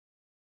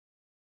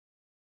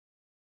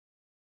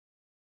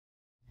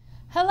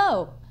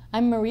Hello,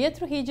 I'm Maria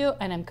Trujillo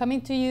and I'm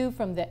coming to you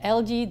from the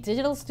LG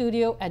Digital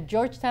Studio at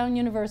Georgetown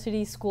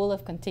University School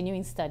of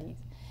Continuing Studies.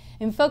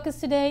 In focus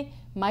today,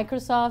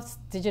 Microsoft's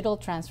digital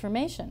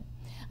transformation.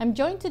 I'm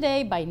joined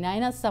today by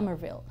Nina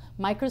Somerville,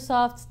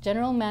 Microsoft's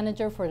General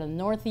Manager for the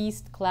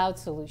Northeast Cloud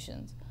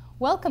Solutions.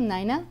 Welcome,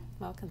 Nina.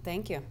 Welcome,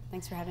 thank you.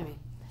 Thanks for having me.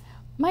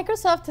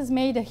 Microsoft has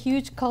made a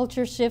huge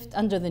culture shift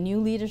under the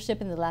new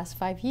leadership in the last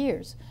 5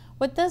 years.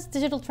 What does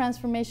digital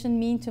transformation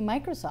mean to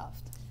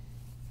Microsoft?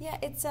 Yeah,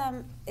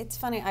 it's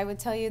funny. I would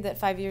tell you that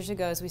 5 years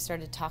ago, as we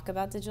started to talk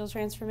about digital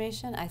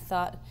transformation, I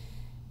thought,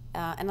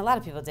 and a lot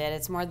of people did,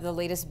 it's more the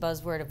latest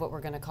buzzword of what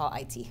we're going to call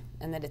IT,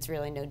 and that it's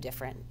really no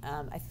different.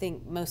 I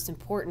think most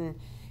important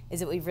is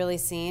that we've really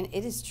seen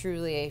it is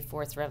truly a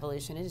fourth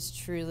revolution. It is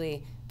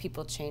truly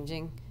people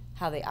changing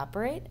how they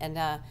operate,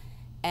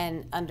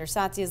 and under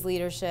Satya's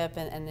leadership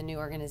and the new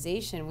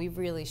organization, we've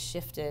really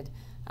shifted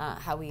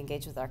how we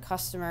engage with our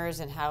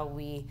customers and how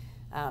we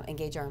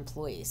engage our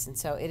employees. And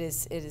so it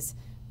is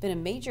been a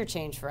major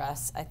change for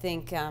us. I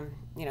think,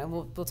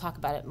 we'll talk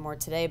about it more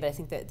today, but I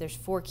think that there's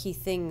 4 key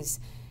things.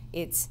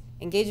 It's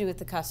engaging with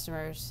the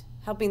customers,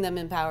 helping them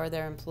empower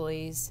their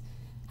employees,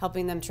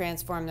 helping them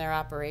transform their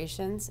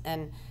operations,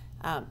 and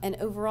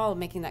overall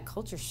making that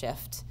culture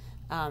shift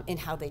in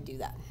how they do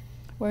that.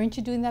 Weren't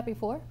you doing that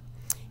before?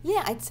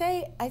 Yeah, I'd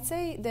say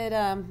that,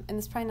 and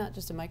it's probably not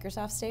just a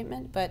Microsoft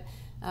statement, but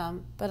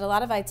a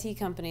lot of IT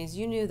companies,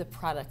 you knew the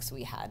products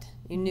we had.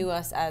 You knew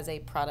us as a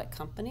product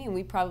company, and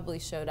we probably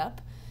showed up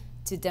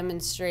to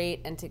demonstrate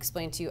and to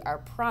explain to you our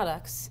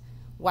products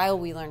while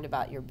we learned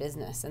about your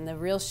business. And the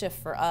real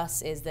shift for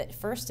us is that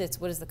first it's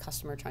what is the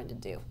customer trying to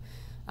do?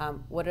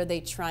 What are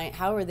they trying?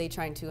 How are they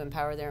trying to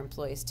empower their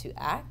employees to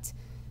act?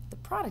 The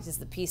product is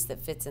the piece that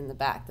fits in the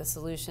back. The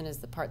solution is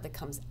the part that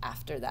comes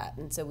after that.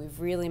 And so we've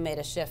really made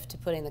a shift to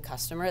putting the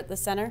customer at the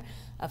center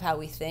of how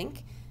we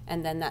think,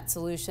 and then that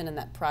solution and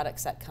that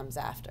product set comes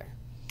after.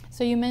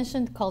 So you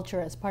mentioned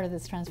culture as part of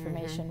this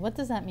transformation. What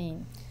does that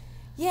mean?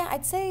 Yeah,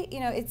 I'd say,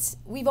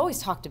 we've always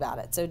talked about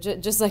it. So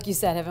just like you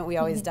said, haven't we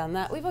always done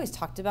that? We've always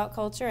talked about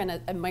culture, and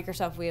at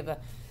Microsoft we have a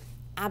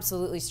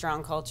absolutely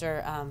strong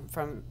culture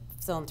from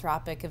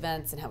philanthropic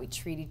events and how we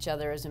treat each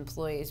other as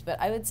employees. But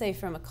I would say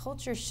from a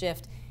culture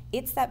shift,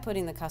 it's that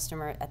putting the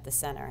customer at the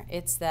center.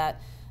 It's that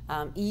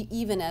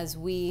even as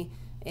we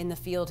in the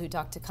field who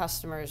talk to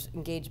customers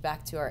engage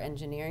back to our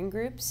engineering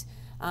groups,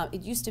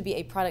 it used to be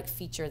a product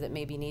feature that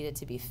maybe needed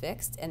to be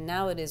fixed, and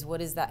now it is what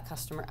is that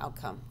customer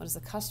outcome? What is the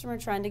customer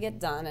trying to get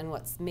done, and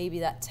what's maybe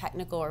that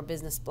technical or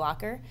business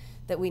blocker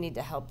that we need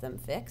to help them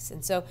fix?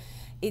 And so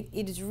it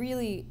is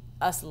really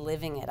us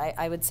living it.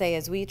 I would say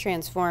as we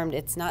transformed,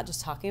 it's not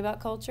just talking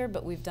about culture,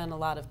 but we've done a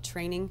lot of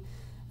training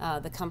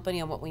the company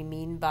on what we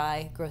mean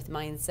by growth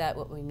mindset,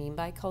 what we mean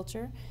by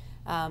culture,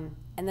 and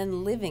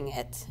then living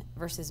it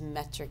versus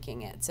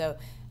metricing it. So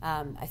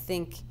I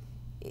think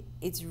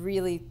it's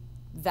really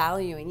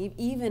valuing,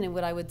 even in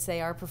what I would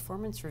say our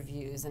performance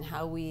reviews and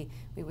how we've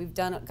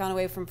gone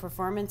away from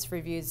performance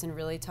reviews and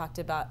really talked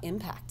about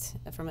impact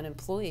from an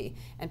employee.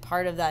 And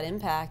part of that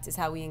impact is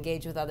how we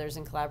engage with others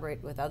and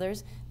collaborate with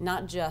others,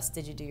 not just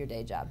did you do your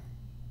day job.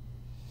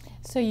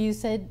 So you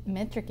said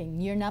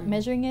metricing. You're not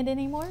measuring it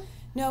anymore?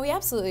 No, we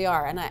absolutely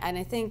are, and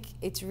I think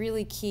it's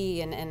really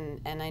key,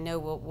 and I know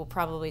we'll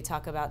probably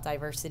talk about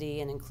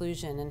diversity and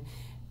inclusion, and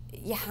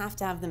you have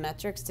to have the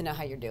metrics to know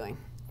how you're doing.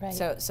 Right.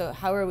 So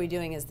how are we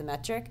doing is the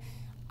metric.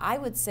 I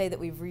would say that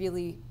we've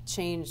really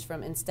changed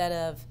from, instead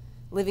of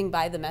living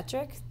by the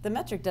metric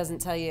doesn't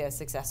tell you a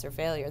success or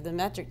failure. The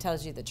metric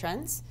tells you the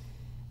trends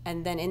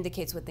and then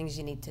indicates what things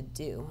you need to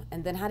do.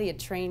 And then how do you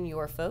train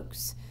your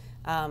folks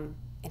and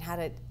how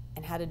to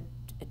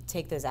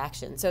take those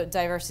actions. So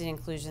diversity and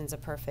inclusion is a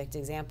perfect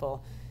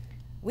example.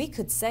 We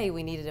could say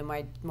we needed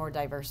a more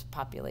diverse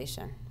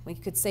population. We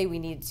could say we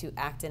needed to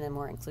act in a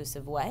more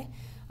inclusive way.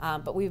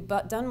 But we've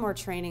done more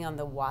training on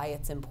the why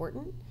it's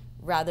important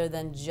rather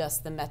than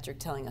just the metric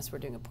telling us we're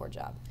doing a poor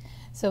job.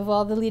 So of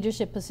all the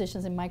leadership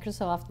positions in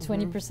Microsoft,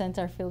 20%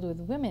 are filled with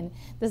women.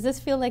 Does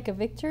this feel like a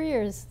victory,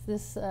 or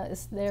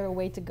is there a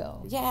way to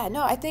go? Yeah,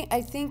 no, I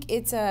think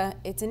it's an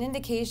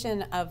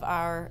indication of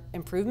our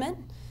improvement.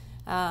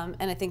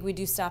 And I think we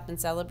do stop and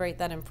celebrate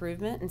that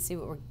improvement and see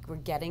what we're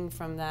getting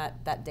from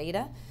that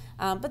data.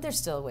 But there's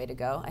still a way to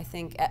go. I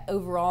think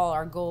overall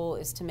our goal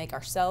is to make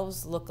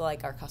ourselves look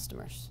like our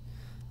customers.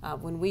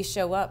 When we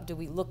show up, do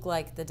we look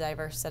like the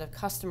diverse set of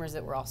customers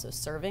that we're also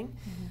serving?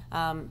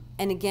 And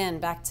again,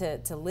 back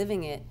to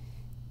living it,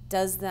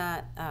 does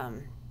that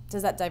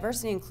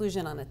diversity and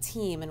inclusion on a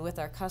team and with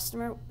our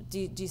customer,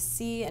 do you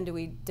see and do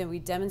we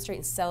demonstrate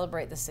and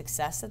celebrate the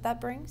success that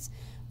brings,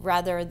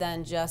 rather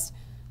than just,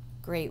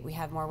 great, we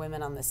have more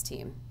women on this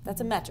team.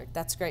 That's a metric.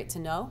 That's great to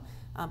know.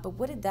 But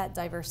what did that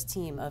diverse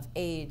team of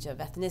age, of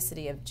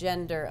ethnicity, of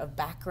gender, of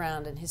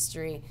background and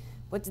history,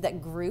 what did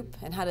that group,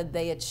 and how did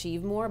they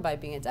achieve more by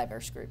being a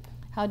diverse group?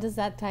 How does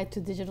that tie to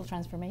digital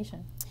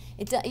transformation?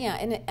 Yeah,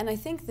 and I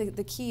think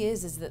the key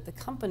is that the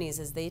companies,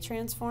 as they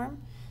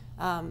transform,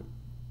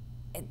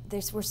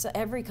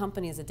 every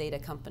company is a data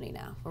company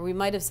now, where we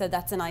might have said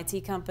that's an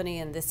IT company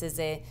and this is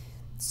a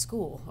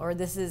school, or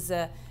this is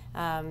a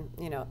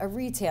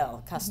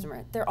retail customer.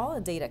 Mm-hmm. They're all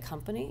a data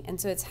company, and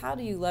so it's how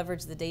do you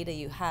leverage the data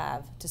you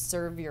have to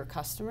serve your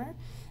customer.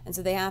 And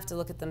so they have to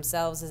look at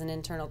themselves as an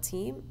internal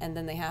team, and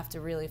then they have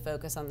to really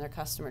focus on their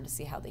customer to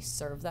see how they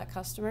serve that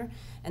customer,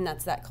 and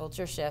that's that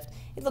culture shift.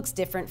 It looks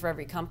different for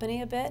every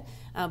company a bit,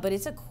 but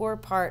it's a core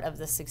part of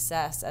the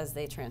success as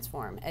they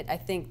transform. I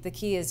think the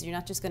key is you're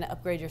not just going to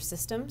upgrade your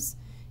systems,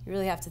 you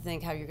really have to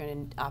think how you're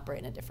going to operate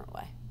in a different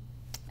way.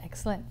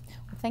 Excellent.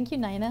 Well, thank you,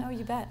 Nina. Oh,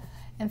 you bet.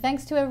 And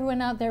thanks to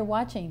everyone out there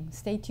watching.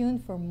 Stay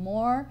tuned for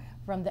more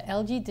from the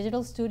LG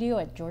Digital Studio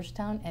at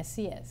Georgetown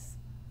SCS.